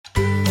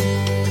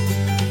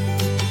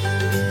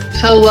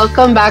So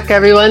welcome back,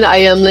 everyone. I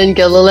am Lynn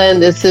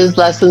Gilliland. This is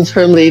Lessons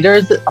from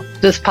Leaders.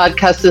 This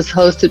podcast is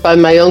hosted by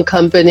my own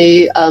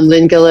company,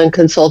 Lynn Gilliland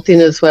Consulting,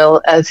 as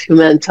well as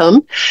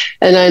Humentum.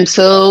 And I'm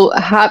so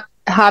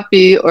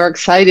happy or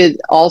excited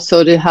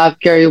also to have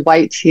Gary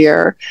White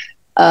here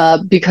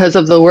because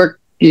of the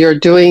work you're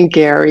doing,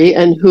 Gary,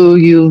 and who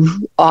you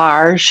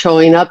are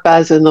showing up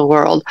as in the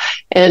world.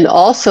 And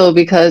also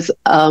because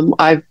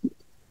I've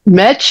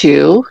met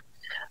you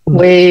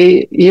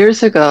way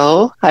years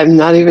ago, I'm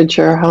not even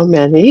sure how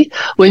many,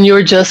 when you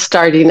were just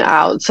starting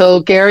out. So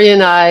Gary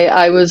and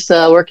I was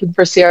working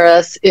for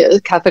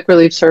CRS, Catholic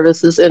Relief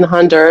Services in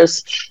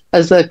Honduras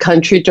as the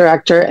country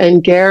director,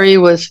 and Gary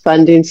was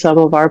funding some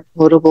of our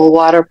potable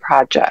water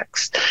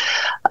projects.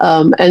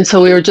 And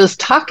so we were just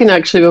talking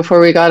actually before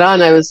we got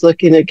on. I was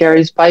looking at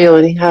Gary's bio,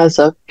 and he has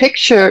a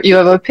picture. You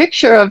have a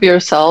picture of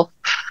yourself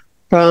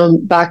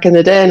from back in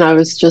the day, and I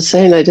was just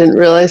saying I didn't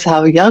realize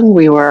how young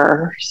we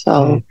were.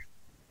 So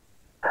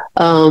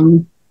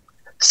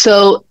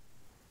so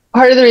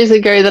part of the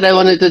reason, Gary, that I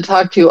wanted to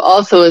talk to you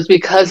also is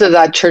because of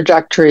that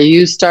trajectory.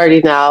 You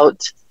starting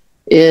out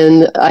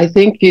in, I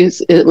think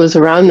it was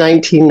around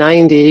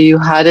 1990, you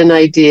had an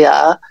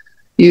idea,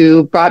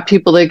 you brought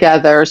people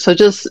together. So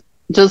just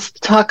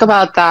talk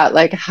about that,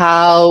 like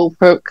how,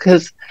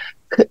 because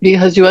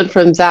you went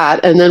from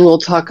that, and then we'll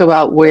talk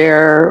about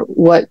where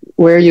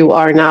you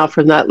are now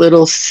from that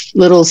little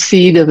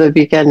seed of a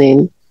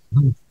beginning.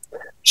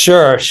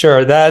 Sure.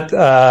 That,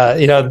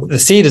 the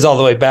seed is all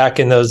the way back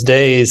in those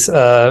days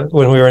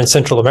when we were in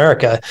Central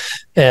America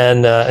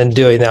and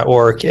doing that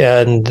work.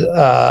 And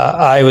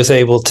I was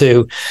able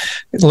to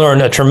learn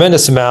a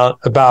tremendous amount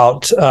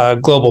about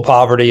global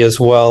poverty as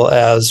well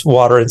as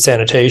water and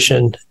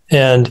sanitation.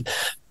 And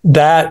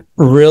that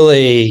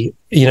really,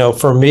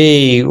 for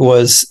me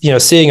was,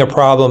 seeing a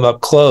problem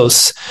up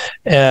close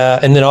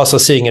and then also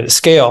seeing it at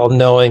scale,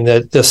 knowing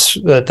that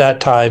at that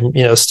time,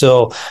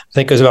 still, I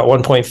think it was about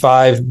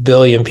 1.5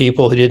 billion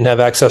people who didn't have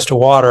access to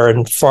water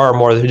and far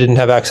more who didn't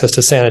have access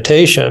to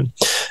sanitation.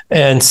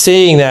 And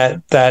seeing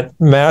that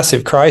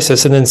massive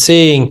crisis and then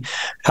seeing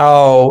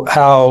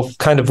how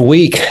kind of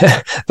weak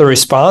the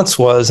response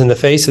was in the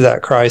face of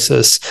that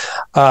crisis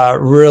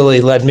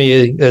really led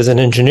me as an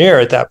engineer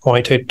at that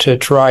point to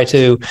try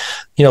to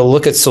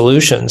look at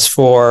solutions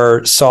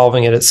for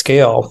solving it at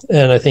scale.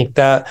 And I think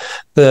that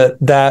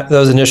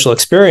those initial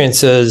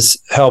experiences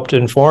helped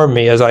inform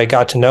me as I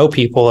got to know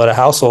people at a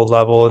household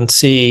level and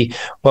see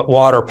what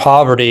water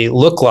poverty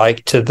looked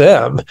like to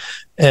them.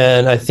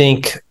 And I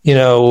think,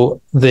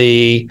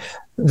 the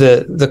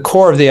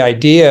core of the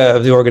idea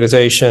of the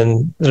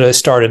organization that I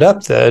started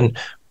up then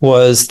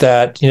was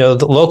that,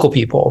 the local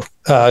people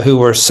who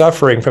were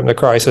suffering from the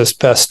crisis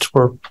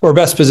were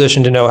best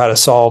positioned to know how to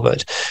solve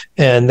it.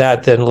 And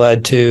that then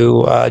led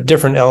to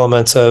different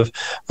elements of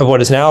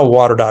what is now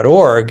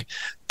water.org.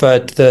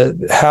 But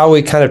how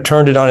we kind of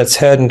turned it on its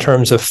head in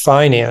terms of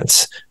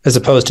finance as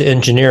opposed to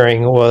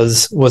engineering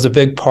was a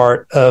big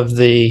part of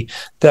the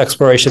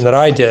exploration that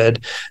I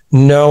did,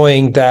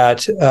 knowing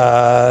that,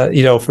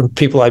 from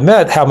people I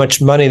met, how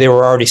much money they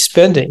were already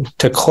spending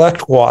to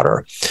collect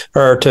water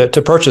or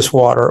to purchase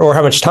water, or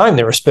how much time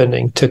they were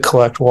spending to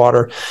collect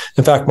water.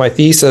 In fact, my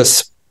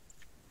thesis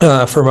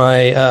for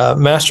my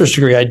master's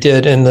degree I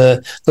did in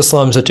the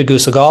slums of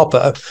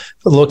Tegucigalpa,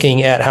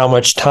 looking at how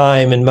much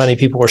time and money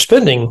people were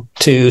spending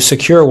to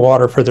secure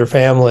water for their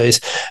families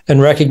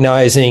and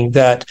recognizing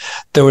that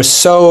there was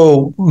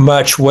so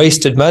much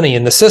wasted money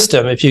in the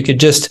system. If you could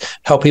just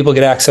help people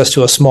get access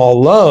to a small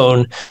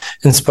loan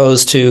as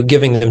opposed to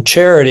giving them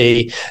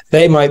charity,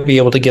 they might be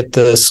able to get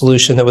the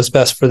solution that was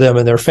best for them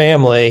and their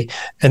family,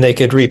 and they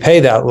could repay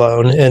that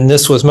loan. And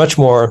this was much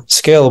more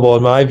scalable,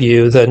 in my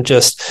view, than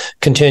just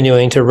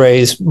continuing to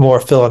raise more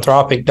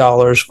philanthropic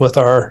dollars with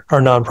our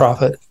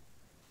nonprofit.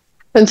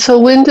 And so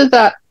when did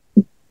that,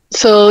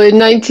 so in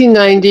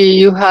 1990,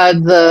 you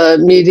had the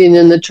meeting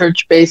in the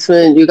church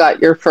basement, you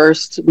got your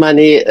first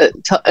money,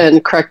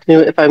 and correct me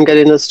if I'm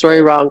getting the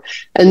story wrong.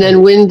 And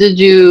then when did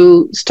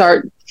you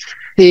start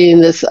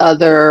seeing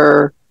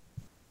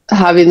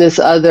having this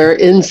other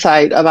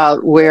insight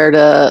about what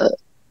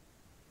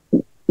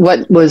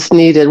was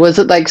needed? Was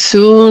it like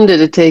soon?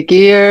 Did it take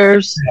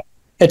years?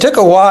 It took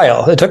a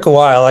while.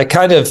 I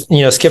kind of,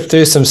 skipped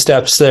through some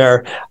steps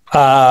there.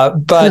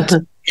 But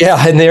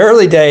yeah, in the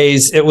early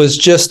days, it was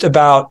just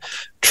about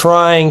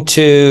trying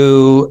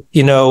to,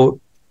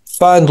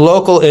 fund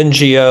local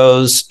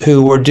NGOs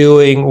who were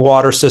doing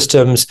water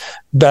systems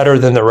better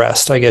than the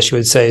rest, I guess you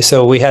would say.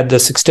 So we had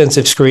this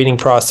extensive screening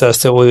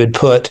process that we would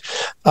put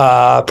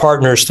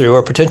partners through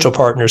or potential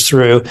partners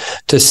through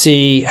to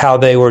see how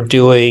they were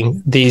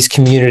doing these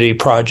community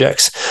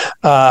projects.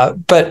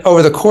 But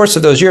over the course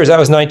of those years, that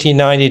was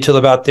 1990 till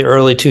about the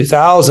early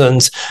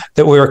 2000s,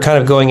 that we were kind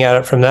of going at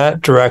it from that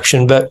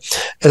direction. But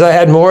as I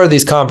had more of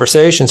these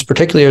conversations,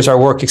 particularly as our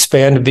work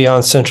expanded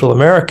beyond Central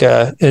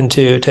America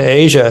into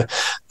Asia,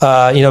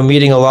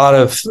 meeting a lot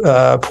of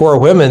poor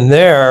women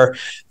there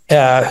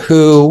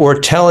who were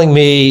telling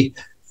me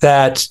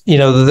that,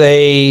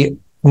 they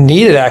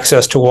needed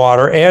access to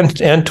water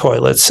and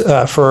toilets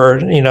for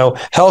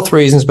health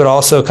reasons, but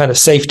also kind of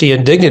safety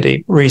and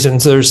dignity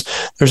reasons. There's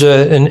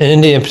in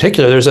India in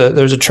particular,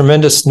 there's a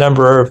tremendous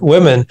number of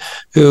women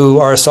who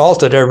are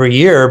assaulted every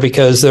year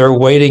because they're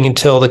waiting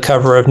until the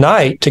cover of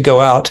night to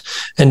go out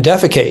and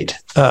defecate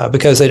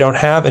because they don't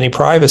have any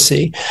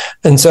privacy.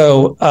 And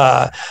so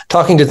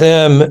talking to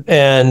them,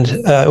 and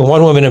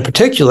one woman in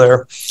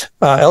particular,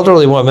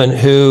 elderly woman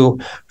who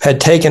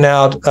had taken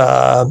out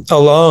a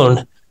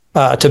loan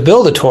to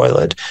build a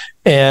toilet.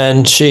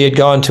 And she had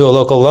gone to a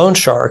local loan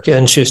shark,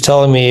 and she was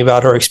telling me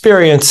about her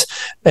experience,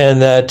 and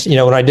that,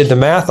 when I did the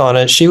math on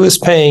it, she was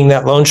paying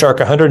that loan shark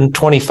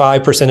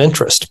 125%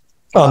 interest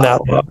on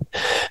that loan,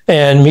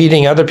 and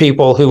meeting other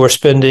people who were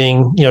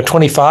spending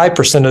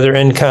 25% of their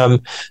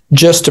income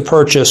just to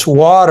purchase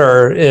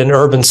water in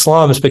urban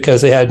slums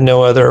because they had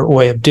no other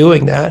way of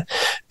doing that.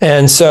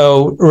 And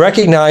so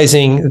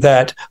recognizing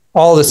that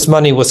all this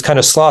money was kind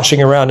of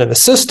sloshing around in the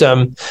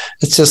system,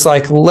 it's just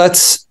like,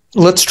 let's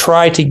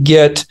try to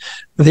get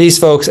these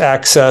folks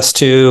access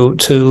to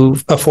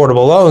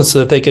affordable loans so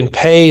that they can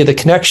pay the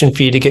connection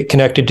fee to get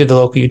connected to the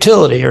local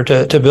utility or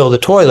to build a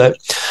toilet.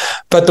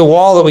 But the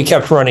wall that we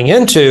kept running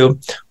into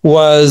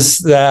was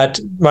that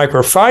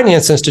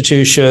microfinance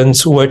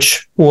institutions,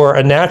 which were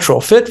a natural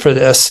fit for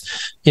this,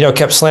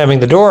 kept slamming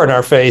the door in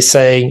our face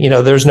saying,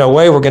 there's no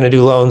way we're going to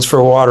do loans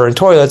for water and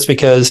toilets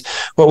because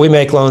what we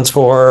make loans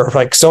for,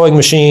 like sewing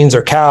machines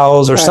or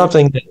cows or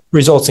something that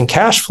results in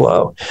cash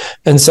flow.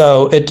 And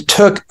so it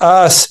took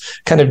us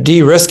kind of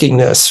de-risking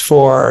this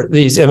for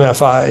these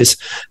MFIs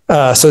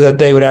so that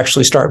they would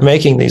actually start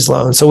making these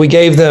loans. So we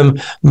gave them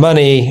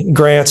money,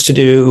 grants to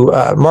do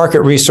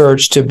market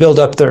research, to build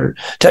up their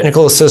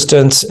technical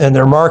assistance and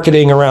their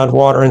marketing around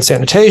water and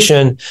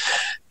sanitation,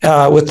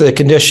 with the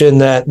condition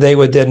that they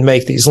would then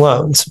make these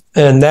loans.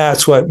 And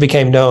that's what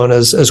became known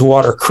as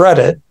water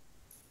credit.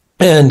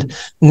 And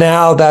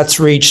now that's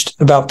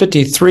reached about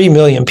 53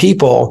 million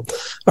people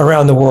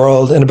around the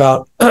world, and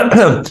about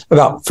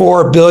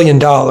 $4 billion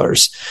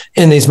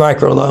in these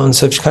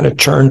microloans have kind of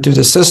churned through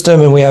the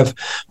system. And we have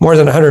more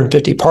than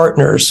 150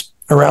 partners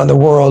around the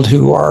world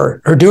who are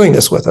doing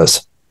this with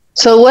us.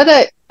 So what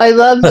I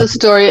love the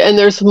story, and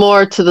there's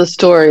more to the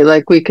story.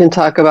 Like, we can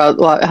talk about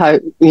how,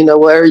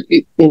 where,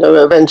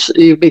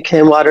 eventually you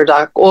became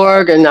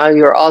water.org, and now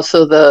you're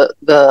also the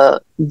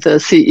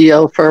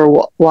CEO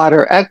for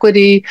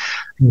WaterEquity.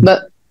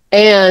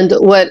 And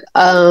what,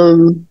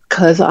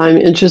 because I'm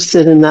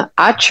interested in the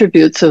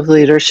attributes of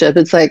leadership,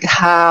 it's like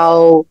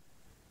how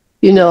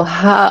did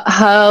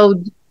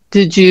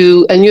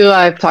you, and you and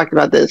I have talked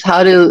about this,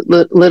 how did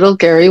little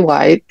Gary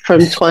White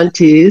from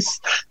 20s,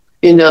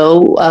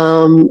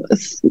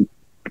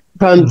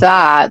 from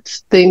that,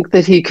 think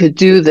that he could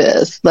do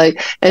this?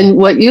 Like, and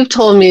what you've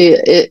told me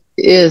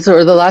is,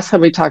 or the last time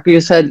we talked, you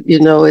said,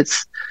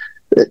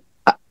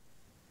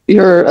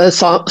 you're a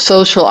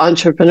social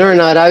entrepreneur.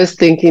 Not, I was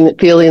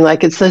feeling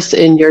like it's just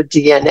in your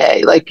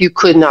DNA. Like, you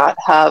could not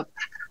have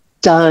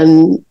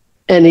done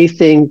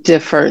anything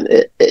different.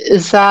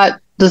 Is that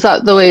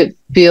the way it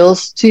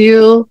feels to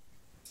you?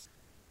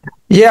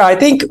 Yeah, I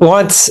think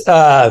once,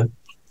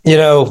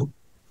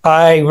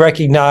 I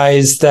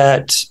recognized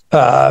that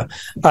I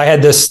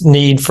had this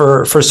need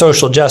for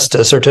social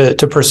justice, or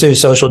to pursue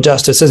social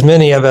justice, as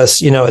many of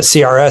us, at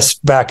CRS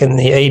back in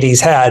the 80s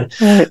had.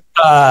 Right.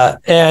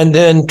 And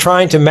then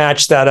trying to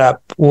match that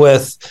up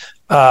with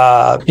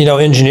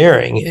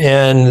engineering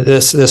and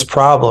this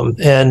problem.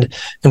 And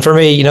for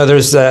me,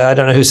 there's I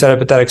don't know who said it,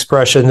 but that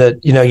expression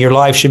that, your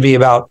life should be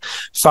about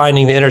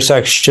finding the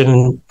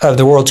intersection of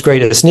the world's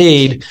greatest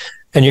need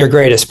and your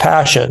greatest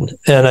passion.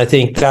 And I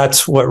think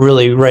that's what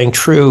really rang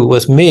true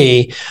with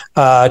me,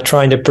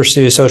 trying to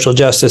pursue social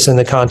justice in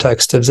the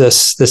context of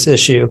this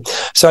issue.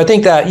 So I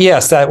think that,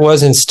 yes, that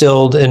was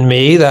instilled in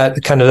me,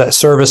 that kind of that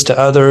service to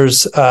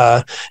others,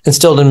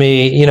 instilled in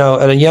me,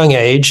 at a young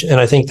age. And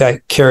I think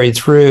that carried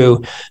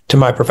through to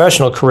my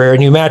professional career.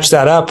 And you match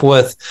that up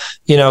with,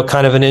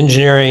 kind of an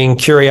engineering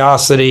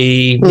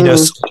curiosity,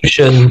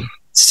 solution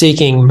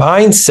seeking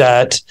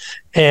mindset.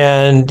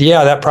 And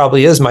yeah, that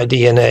probably is my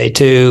DNA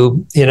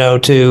to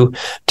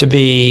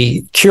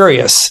be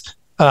curious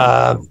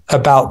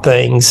about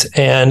things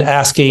and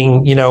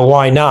asking,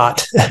 why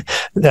not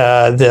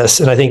this?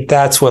 And I think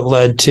that's what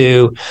led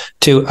to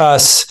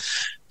us,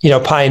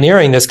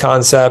 pioneering this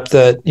concept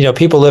that,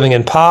 people living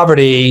in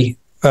poverty,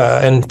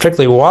 and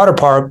particularly water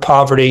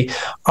poverty,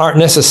 aren't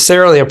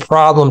necessarily a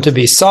problem to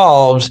be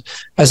solved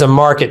as a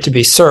market to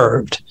be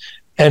served.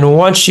 And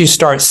once you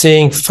start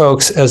seeing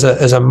folks as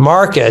a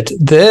market,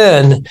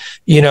 then,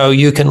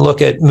 you can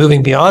look at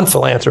moving beyond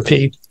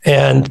philanthropy.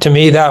 And to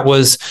me, that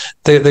was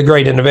the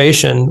great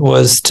innovation,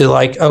 was to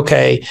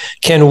okay,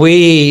 can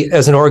we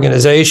as an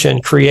organization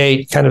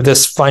create kind of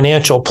this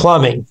financial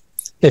plumbing,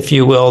 if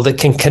you will, that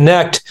can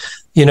connect,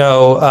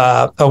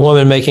 a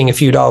woman making a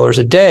few dollars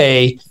a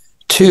day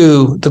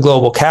to the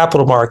global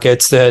capital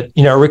markets that,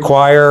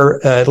 require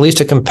at least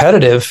a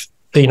competitive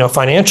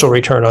financial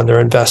return on their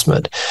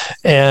investment.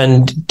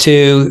 And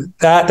to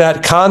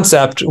that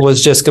concept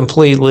was just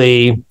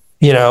completely,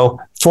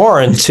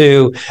 foreign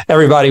to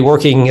everybody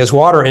working as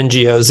water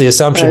NGOs. The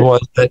assumption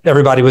was that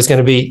everybody was going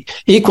to be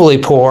equally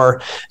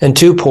poor and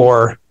too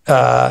poor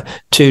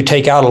to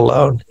take out a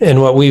loan.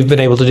 And what we've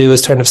been able to do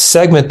is kind of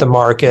segment the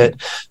market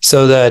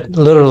so that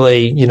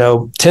literally,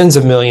 tens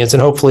of millions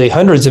and hopefully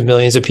hundreds of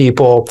millions of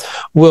people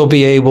will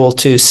be able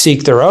to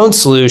seek their own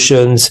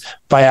solutions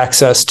by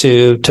access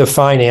to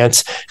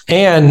finance.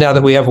 And now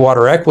that we have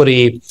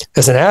WaterEquity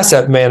as an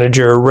asset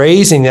manager,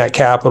 raising that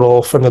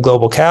capital from the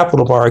global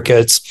capital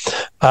markets,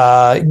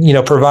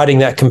 providing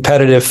that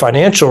competitive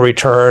financial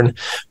return,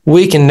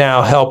 we can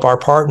now help our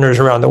partners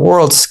around the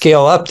world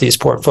scale up these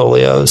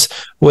portfolios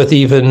with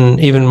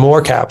even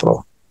more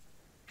capital.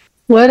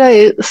 What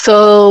I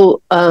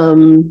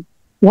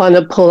want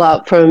to pull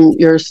out from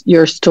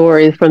your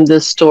story, from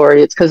this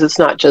story, it's because it's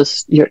not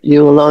just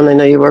you alone. I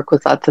know you work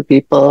with lots of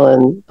people,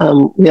 and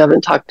we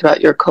haven't talked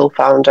about your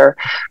co-founder.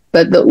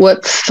 But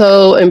what's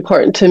so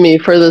important to me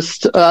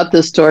about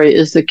this story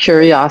is the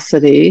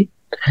curiosity,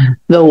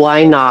 the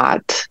why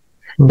not,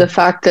 the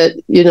fact that,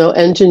 we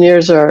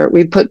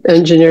put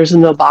engineers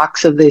in the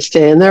box if they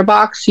stay in their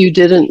box. You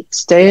didn't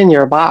stay in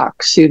your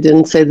box. You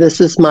didn't say, this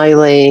is my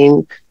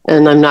lane,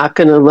 and I'm not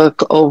going to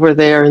look over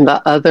there in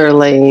the other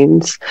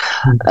lanes.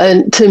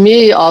 And to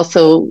me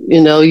also,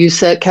 you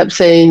kept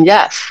saying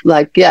yes,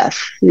 like, yes.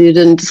 You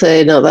didn't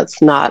say, no,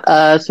 that's not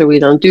us, or we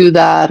don't do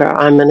that, or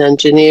I'm an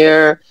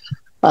engineer.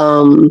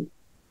 So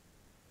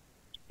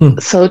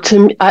to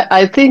me,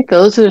 I think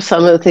those are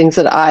some of the things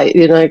that I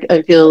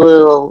feel a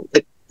little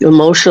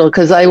emotional,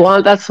 because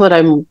that's what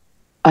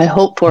I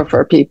hope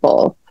for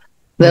people,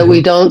 that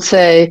we don't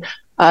say,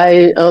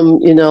 I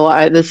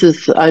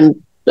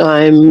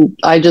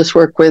just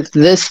work with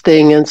this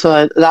thing, and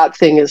so that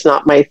thing is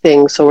not my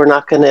thing, so we're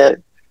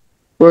going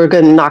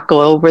to not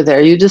go over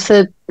there. You just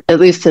said,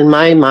 at least in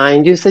my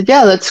mind, you said,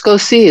 yeah, let's go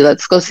see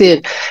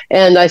it.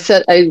 And I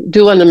said, I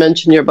do want to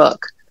mention your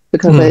book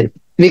because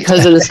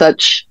it is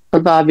such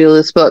a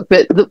fabulous book.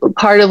 But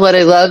part of what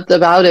I loved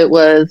about it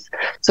was,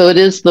 so it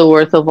is The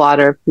Worth of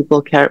Water.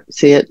 People can't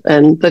see it.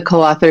 And the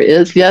co-author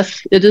is,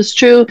 yes, it is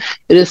true,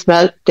 it is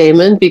Matt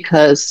Damon,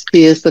 because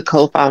he is the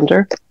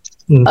co-founder.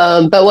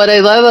 But what I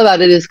love about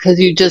it is because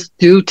you just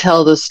do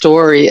tell the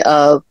story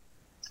of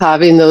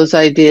having those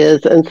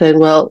ideas and saying,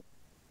 well,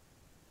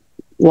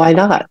 why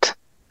not?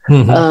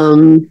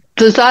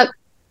 Does that,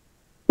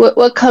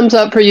 what comes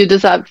up for you?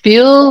 Does that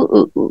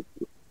feel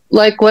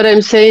like what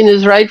I'm saying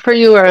is right for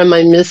you, or am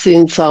I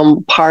missing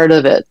some part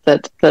of it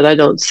that I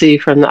don't see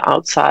from the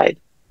outside?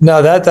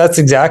 No, that's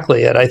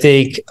exactly it. I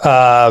think,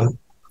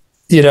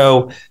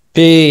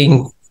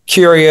 being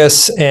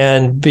curious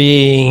and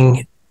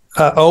being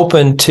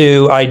open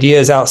to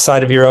ideas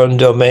outside of your own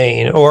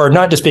domain, or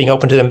not just being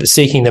open to them, but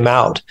seeking them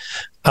out.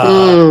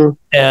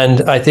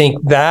 And I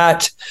think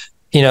that,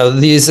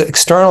 these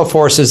external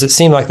forces that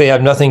seem like they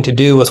have nothing to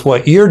do with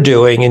what you're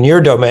doing in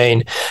your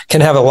domain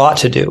can have a lot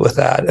to do with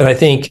that. And I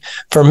think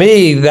for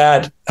me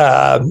that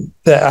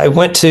I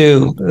went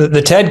to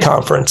the TED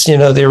conference,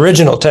 the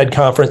original TED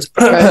conference,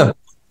 right.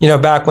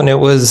 Back when it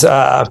was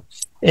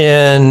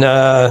in,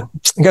 I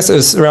guess it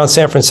was around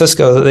San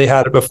Francisco that they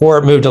had it before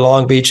it moved to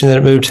Long Beach, and then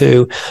it moved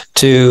to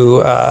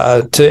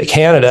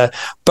Canada.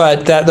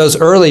 But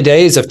those early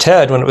days of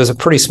TED, when it was a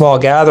pretty small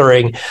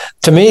gathering,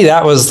 to me,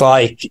 that was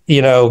like,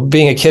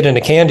 being a kid in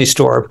a candy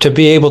store, to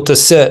be able to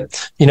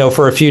sit,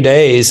 for a few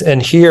days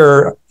and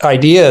hear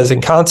ideas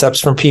and concepts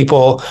from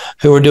people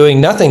who were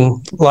doing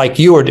nothing like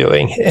you were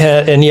doing.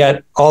 And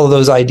yet all of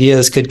those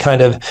ideas could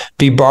kind of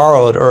be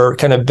borrowed or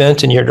kind of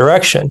bent in your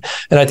direction.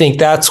 And I think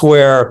that's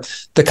where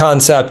the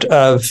concept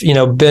of,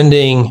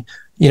 bending,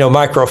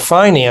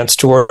 microfinance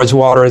towards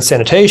water and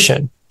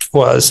sanitation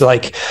was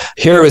like,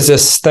 here was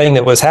this thing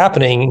that was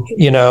happening,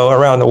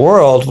 around the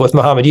world with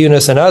Muhammad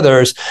Yunus and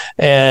others,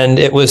 and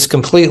it was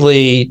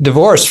completely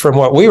divorced from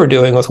what we were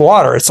doing with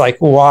water. It's like,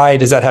 why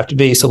does that have to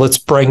be? So let's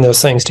bring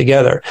those things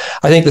together.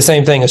 I think the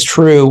same thing is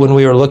true when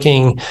we were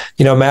looking,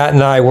 Matt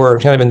and I were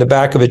kind of in the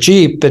back of a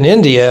Jeep in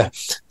India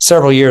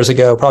several years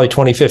ago, probably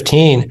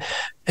 2015,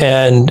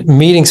 and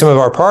meeting some of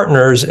our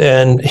partners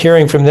and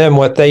hearing from them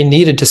what they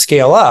needed to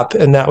scale up.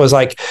 And that was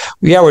like,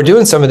 yeah, we're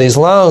doing some of these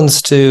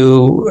loans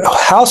to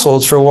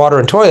households for water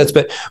and toilets,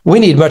 but we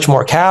need much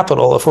more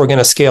capital if we're going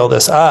to scale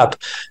this up.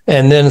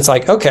 And then it's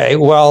like, okay,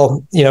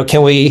 well,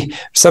 can we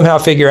somehow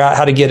figure out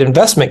how to get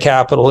investment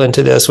capital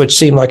into this, which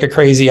seemed like a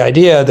crazy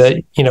idea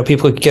that,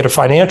 people could get a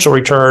financial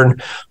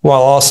return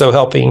while also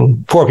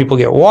helping poor people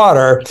get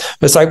water.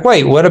 But it's like,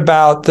 wait, what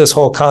about this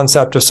whole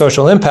concept of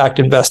social impact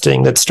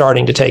investing that's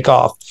starting to take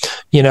off?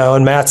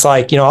 And Matt's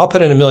like, I'll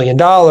put in $1 million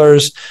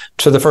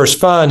to the first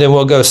fund, and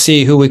we'll go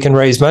see who we can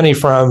raise money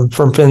from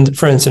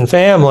friends and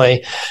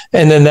family.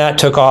 And then that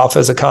took off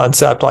as a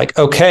concept, like,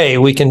 okay,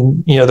 we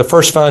can, the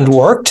first fund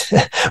worked.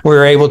 We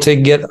were able to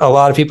get a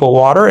lot of people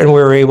water, and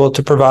we were able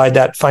to provide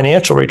that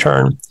financial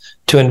return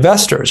to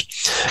investors.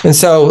 And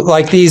so,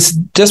 like, these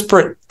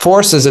disparate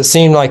forces that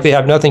seem like they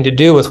have nothing to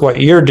do with what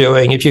you're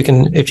doing, if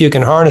you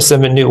can harness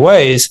them in new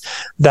ways,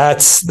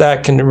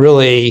 that can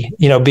really,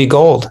 be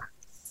gold.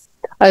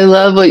 I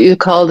love what you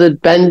called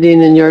it,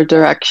 bending in your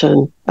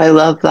direction. I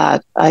love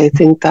that. I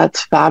think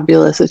that's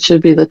fabulous. It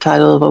should be the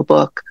title of a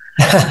book.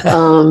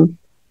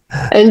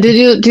 And do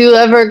you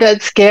ever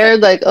get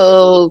scared? Like,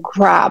 oh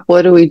crap,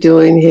 what are we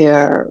doing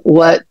here?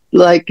 What,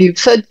 like, you've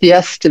said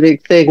yes to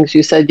big things.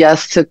 You said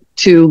yes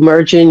to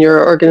merging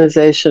your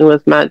organization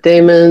with Matt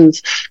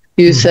Damon's.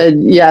 You said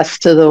yes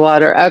to the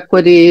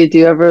WaterEquity. Do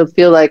you ever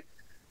feel like,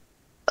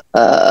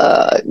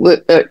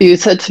 you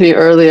said to me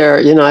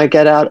earlier, I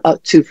get out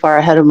up too far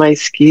ahead of my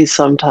skis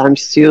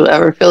sometimes. Do you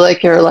ever feel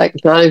like you're like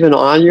not even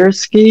on your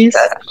skis?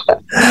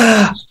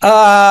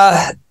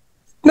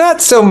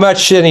 Not so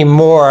much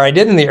anymore. I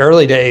did in the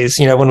early days,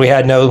 when we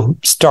had no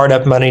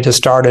startup money to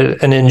start an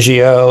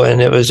NGO,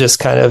 and it was just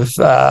kind of,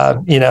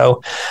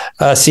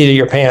 seat of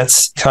your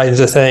pants kinds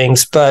of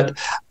things. But,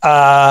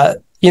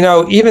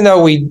 even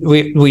though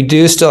we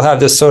do still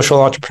have this social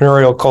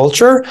entrepreneurial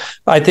culture,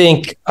 I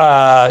think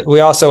we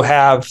also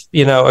have,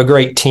 a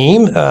great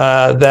team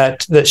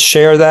that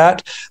share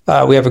that.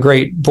 We have a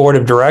great board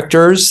of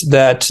directors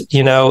that,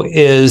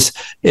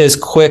 is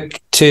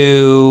quick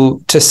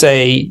to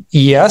say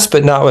yes,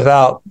 but not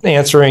without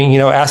answering,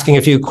 asking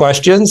a few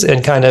questions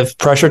and kind of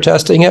pressure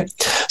testing it.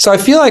 So I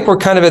feel like we're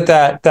kind of at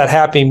that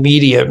happy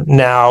medium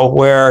now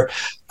where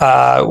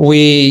I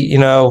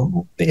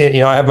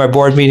have my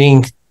board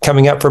meeting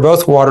coming up for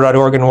both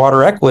Water.org and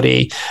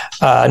WaterEquity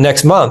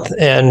next month.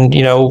 And,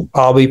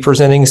 I'll be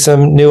presenting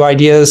some new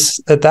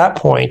ideas at that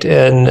point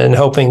and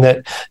hoping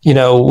that,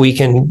 we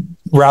can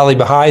rally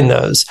behind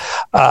those.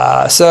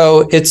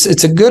 So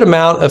it's a good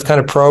amount of kind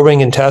of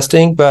probing and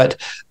testing, but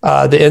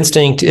the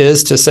instinct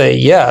is to say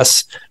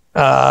yes.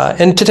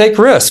 And to take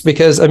risks,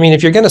 because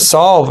if you're going to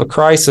solve a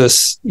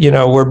crisis,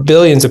 where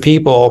billions of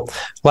people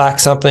lack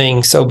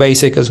something so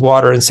basic as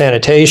water and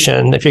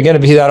sanitation, if you're going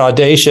to be that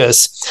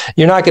audacious,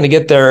 you're not going to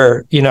get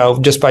there,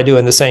 just by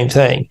doing the same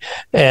thing.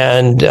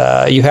 And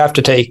you have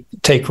to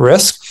take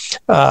risks.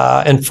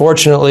 And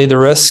fortunately, the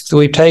risks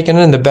we've taken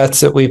and the bets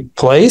that we've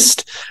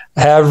placed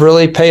have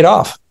really paid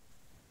off.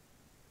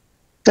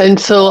 And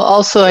so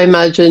also, I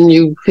imagine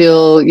you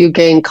feel you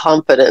gain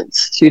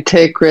confidence. You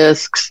take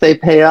risks, they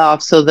pay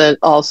off. So that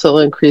also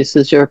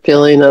increases your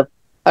feeling of,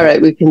 all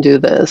right, we can do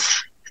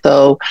this.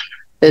 So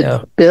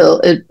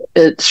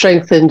it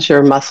strengthens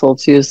your muscle,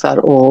 to use that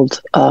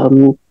old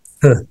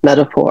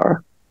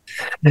metaphor.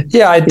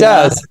 Yeah, it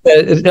does.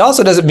 It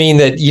also doesn't mean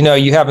that,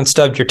 you haven't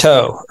stubbed your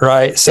toe,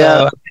 right?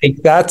 So I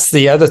think that's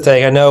the other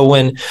thing. I know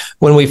when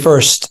we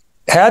first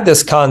had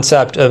this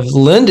concept of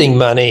lending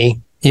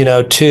money,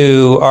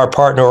 to our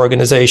partner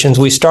organizations,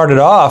 we started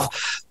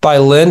off by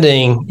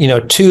lending,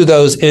 to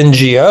those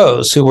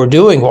NGOs who were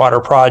doing water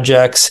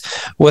projects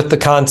with the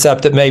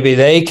concept that maybe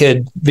they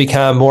could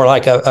become more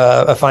like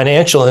a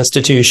financial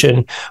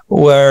institution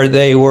where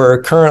they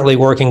were currently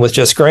working with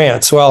just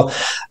grants. Well,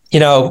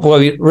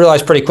 we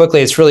realized pretty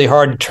quickly it's really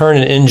hard to turn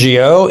an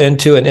NGO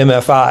into an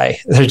MFI.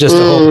 There's just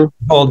a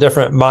whole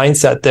different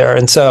mindset there.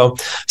 And so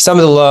some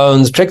of the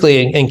loans,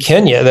 particularly in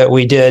Kenya that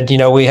we did,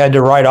 we had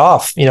to write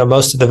off,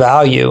 most of the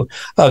value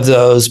of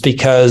those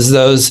because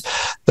those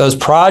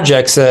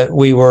projects that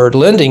we were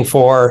lending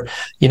for,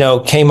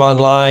 came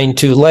online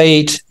too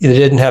late. They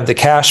didn't have the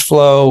cash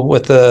flow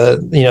with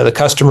the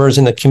customers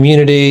in the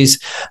communities.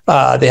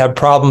 They had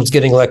problems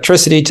getting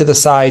electricity to the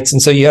sites.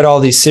 And so you had all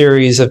these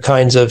series of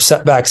kinds of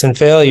setbacks and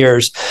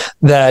failures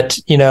that,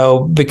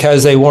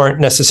 because they weren't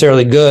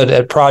necessarily good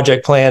at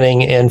project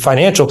planning and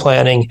financial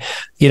planning,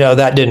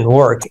 that didn't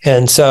work.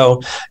 And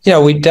so,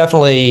 we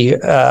definitely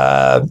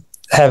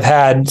have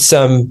had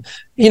some,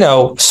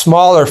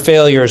 smaller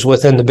failures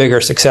within the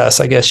bigger success,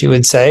 I guess you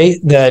would say,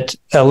 that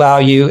allow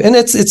you, and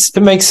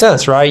it makes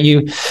sense, right?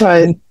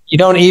 You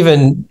don't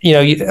even,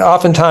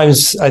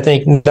 oftentimes, I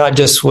think, not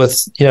just with,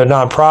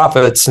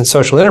 nonprofits and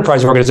social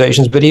enterprise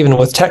organizations, but even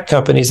with tech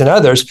companies and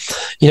others,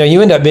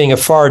 you end up being a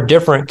far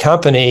different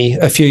company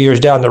a few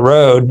years down the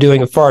road,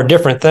 doing a far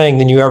different thing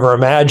than you ever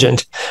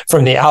imagined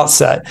from the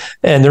outset.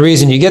 And the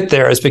reason you get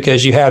there is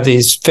because you have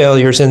these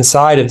failures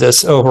inside of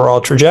this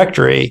overall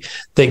trajectory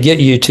that get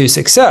you to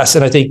success.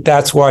 And I think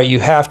that's why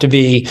you have to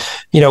be,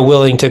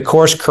 willing to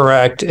course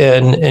correct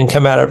and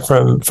come at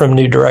it from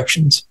new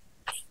directions.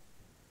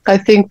 I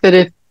think that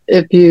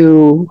if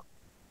you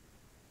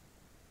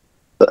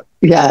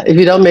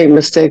don't make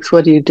mistakes,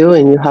 what are you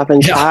doing? You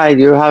haven't tried.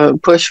 You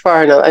haven't pushed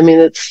far enough.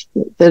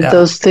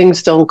 Those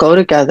things don't go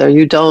together.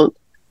 You don't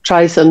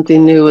try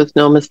something new with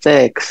no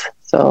mistakes.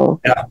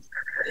 So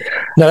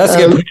no, that's a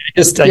good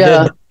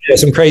point. I did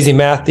some crazy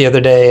math the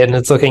other day, and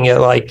it's looking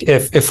at like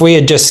if we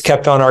had just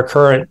kept on our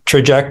current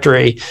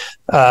trajectory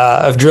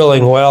of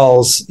drilling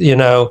wells,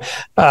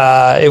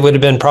 it would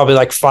have been probably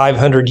like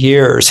 500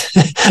 years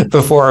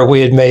before we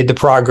had made the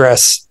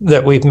progress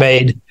that we've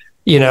made,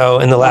 in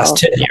the last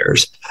 10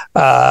 years.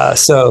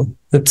 So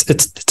it's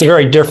a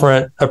very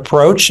different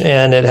approach,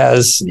 and it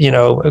has,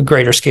 a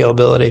greater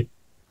scalability.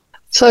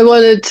 So I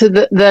wanted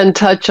to then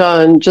touch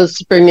on,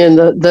 just bring in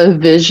the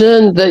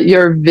vision, that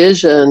your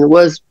vision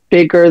was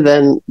bigger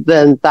than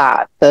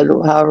that. Than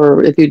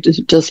however, if you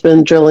just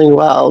been drilling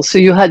wells, so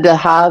you had to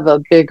have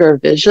a bigger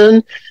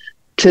vision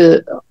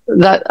to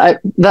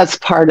that's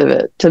part of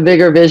it. To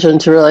bigger vision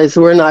to realize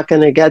we're not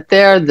going to get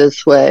there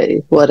this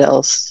way. What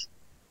else?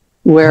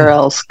 Where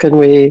else can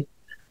we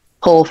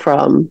pull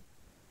from?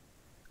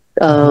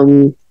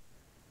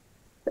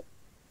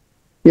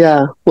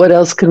 Yeah. What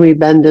else can we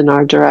bend in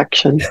our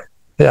direction?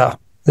 Yeah.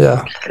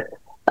 Yeah.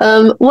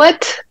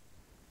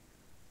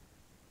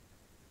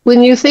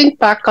 When you think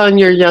back on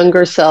your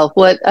younger self,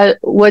 what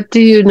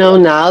do you know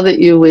now that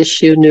you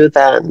wish you knew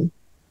then?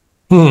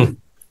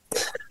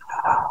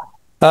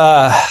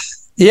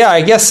 Yeah,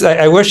 I guess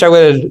I wish I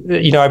would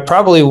have, I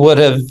probably would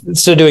have,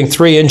 instead of doing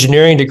 3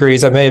 engineering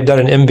degrees, I may have done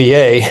an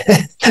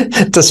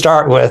MBA to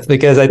start with,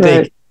 because I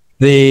think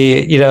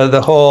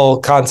the whole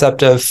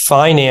concept of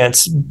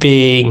finance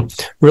being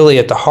really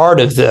at the heart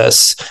of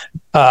this,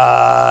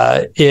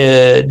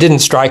 it didn't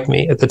strike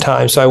me at the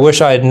time. So I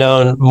wish I had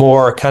known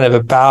more kind of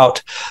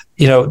about,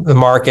 the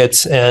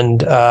markets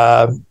and,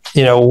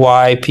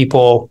 why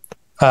people,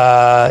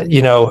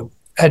 don't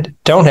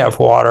have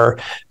water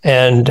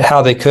and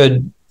how they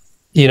could,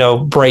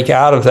 break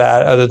out of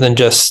that other than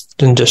just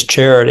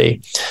charity.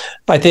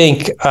 I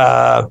think,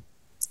 I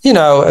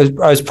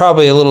was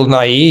probably a little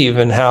naive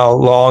in how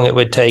long it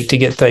would take to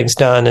get things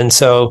done. And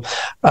so,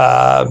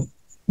 I'd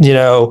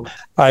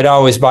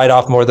always bite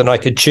off more than I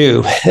could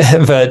chew.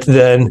 But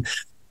then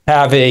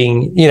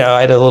having,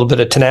 I had a little bit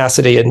of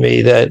tenacity in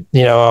me that,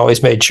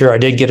 always made sure I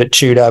did get it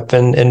chewed up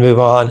and move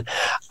on.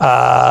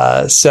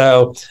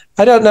 So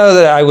I don't know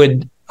that I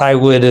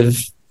would have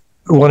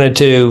wanted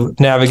to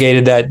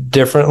navigated that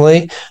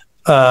differently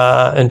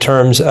in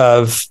terms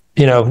of,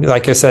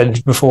 like I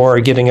said before,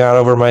 getting out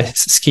over my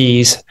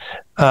skis.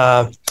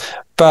 But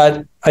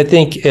I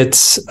think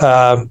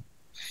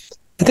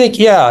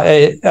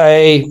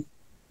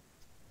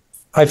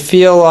I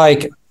feel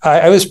like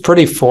I was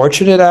pretty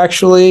fortunate,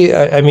 actually.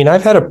 I mean,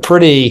 I've had a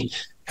pretty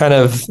kind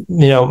of,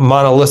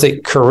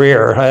 monolithic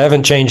career. I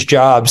haven't changed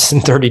jobs in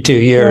 32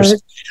 years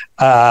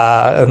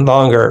and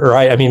longer,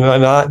 right? I mean,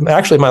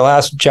 my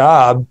last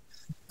job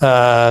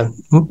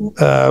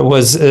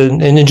was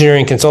in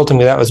engineering consulting,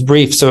 but that was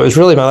brief. So it was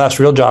really my last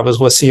real job was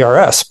with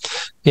CRS,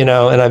 and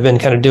I've been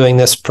kind of doing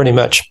this pretty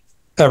much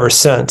ever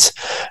since.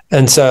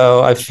 And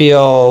so I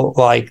feel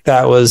like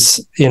that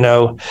was,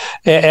 I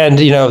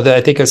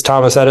think it's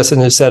Thomas Edison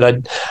who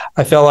said,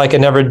 I felt like I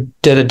never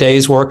did a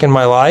day's work in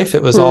my life.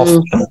 It was all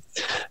fun.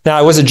 Now,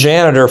 I was a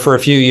janitor for a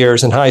few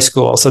years in high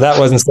school, so that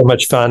wasn't so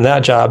much fun,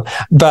 that job.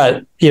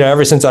 But,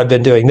 ever since I've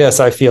been doing this,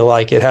 I feel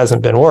like it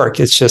hasn't been work.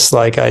 It's just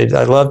like I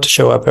love to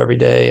show up every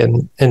day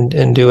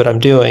and do what I'm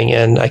doing.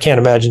 And I can't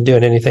imagine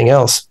doing anything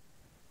else.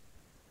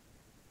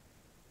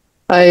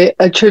 I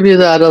attribute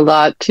that a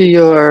lot to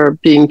your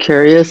being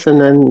curious and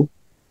then,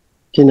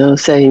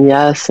 saying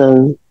yes,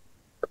 and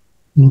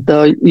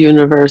the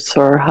universe,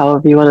 or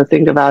however you want to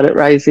think about it,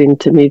 rising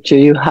to meet you.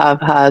 You have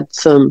had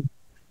some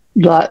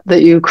lot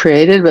that you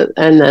created,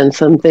 and then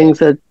some things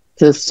that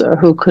just,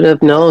 who could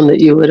have known that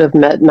you would have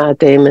met Matt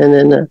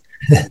Damon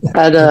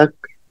at a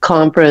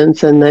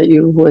conference, and that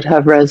you would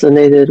have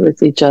resonated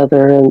with each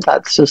other. And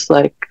that's just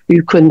like,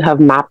 you couldn't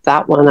have mapped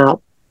that one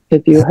out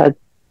if you had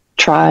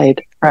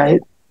tried,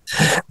 right?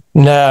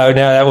 No,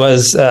 that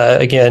was,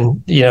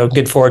 again,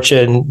 good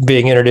fortune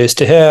being introduced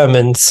to him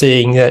and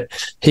seeing that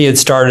he had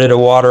started a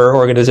water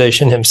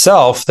organization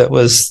himself that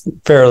was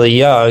fairly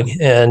young,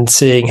 and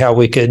seeing how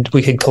we could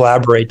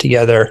collaborate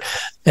together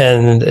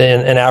and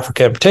in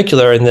Africa in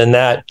particular. And then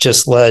that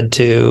just led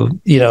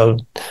to,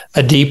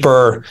 a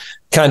deeper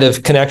kind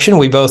of connection.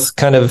 We both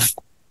kind of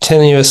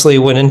tenuously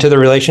went into the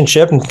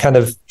relationship and kind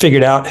of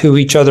figured out who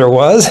each other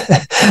was.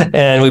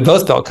 And we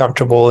both felt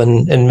comfortable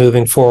in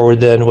moving forward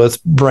then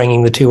with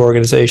bringing the two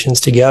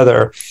organizations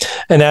together.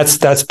 And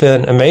that's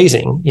been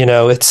amazing.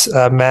 It's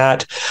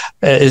Matt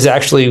is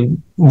actually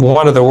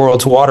one of the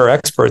world's water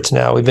experts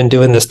now. We've been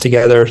doing this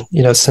together,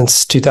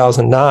 since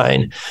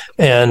 2009.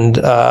 And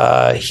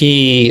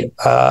he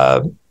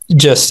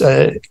just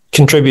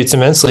contributes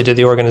immensely to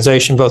the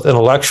organization, both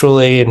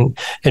intellectually and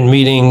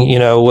meeting,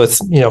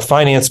 with,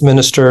 finance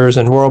ministers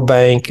and World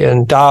Bank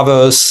and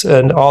Davos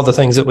and all the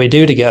things that we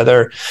do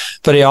together.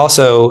 But he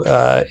also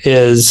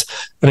is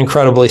an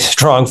incredibly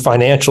strong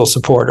financial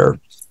supporter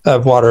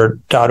of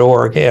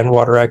water.org and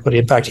WaterEquity.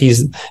 In fact,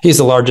 he's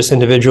the largest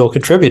individual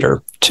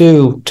contributor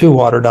to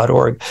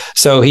water.org.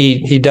 So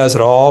he does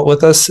it all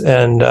with us,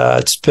 and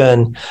it's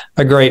been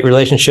a great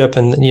relationship.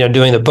 And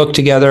doing the book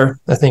together,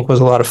 I think, was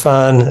a lot of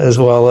fun, as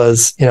well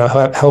as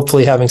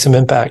hopefully having some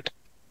impact.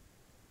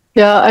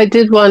 Yeah, I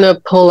did want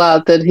to pull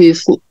out that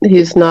he's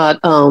not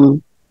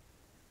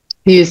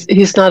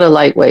he's not a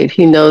lightweight.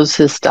 He knows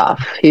his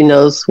stuff. He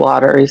knows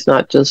water. He's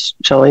not just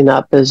showing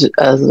up as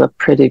a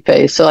pretty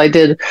face. So I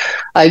did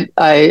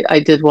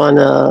want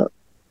to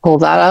pull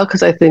that out,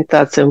 because I think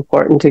that's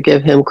important to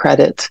give him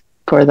credit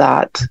for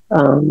that,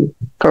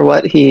 for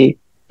what he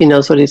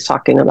knows what he's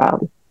talking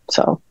about.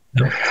 So,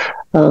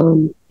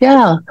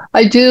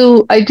 I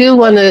do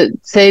want to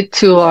say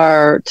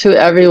to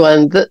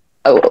everyone that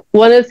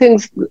one of the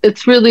things,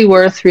 it's really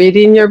worth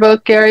reading your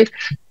book, Gary,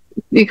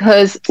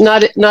 because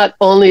not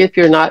only if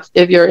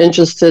you're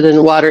interested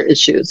in water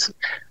issues,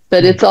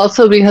 but it's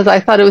also because I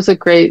thought it was a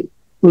great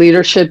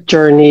leadership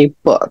journey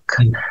book.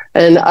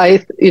 And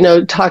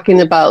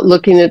talking about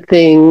looking at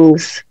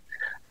things,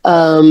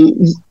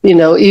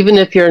 even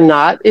if you're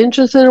not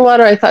interested in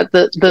water, I thought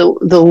that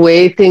the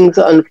way things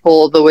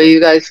unfold, the way you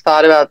guys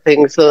thought about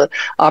things, the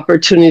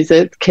opportunities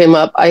that came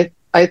up, I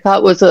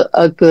thought was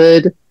a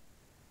good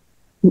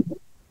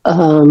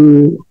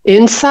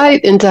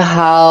insight into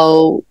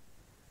how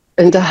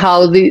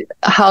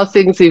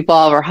things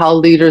evolve or how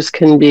leaders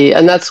can be.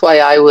 And that's why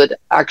I would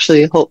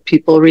actually hope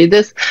people read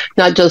this,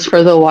 not just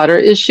for the water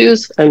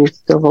issues, I'm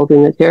still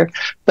holding it here,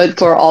 but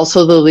for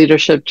also the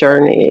leadership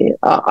journey.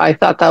 I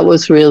thought that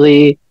was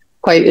really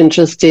quite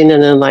interesting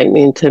and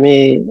enlightening to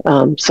me.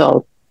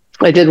 So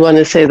I did want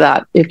to say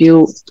that. If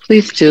you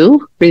please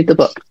do read the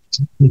book.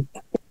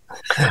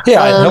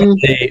 Yeah,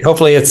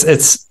 hopefully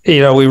it's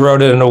we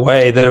wrote it in a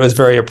way that it was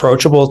very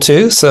approachable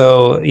too.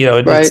 So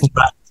right. It's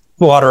not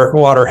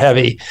water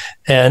heavy,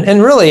 and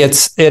really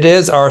it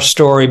is our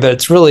story, but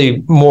it's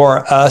really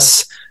more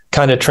us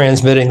kind of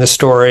transmitting the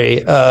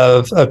story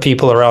of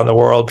people around the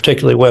world,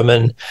 particularly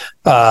women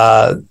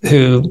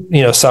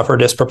who suffer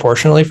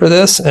disproportionately for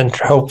this, and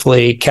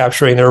hopefully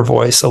capturing their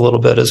voice a little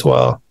bit as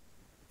well.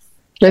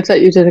 I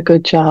thought you did a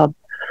good job.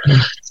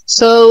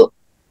 So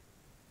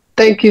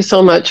thank you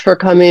so much for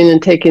coming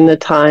and taking the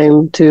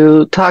time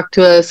to talk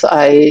to us.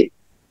 I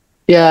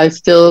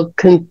still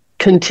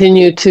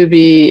continue to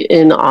be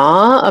in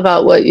awe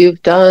about what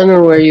you've done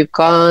and where you've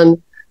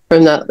gone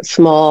from that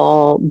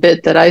small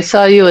bit that I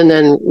saw you. And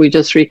then we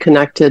just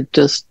reconnected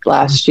just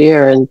last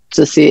year, and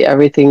to see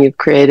everything you've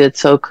created.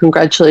 So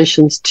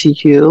congratulations to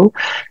you,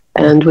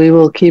 and we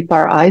will keep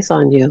our eyes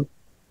on you.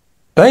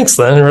 Thanks,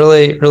 Lynn.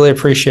 Really, really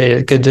appreciate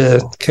it. Good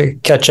to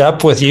catch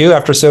up with you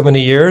after so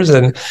many years,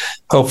 and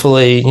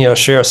hopefully,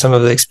 share some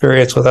of the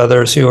experience with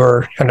others who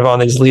are kind of on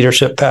these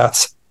leadership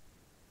paths.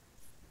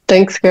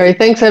 Thanks, Gary.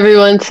 Thanks,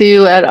 everyone. See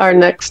you at our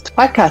next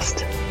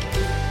podcast.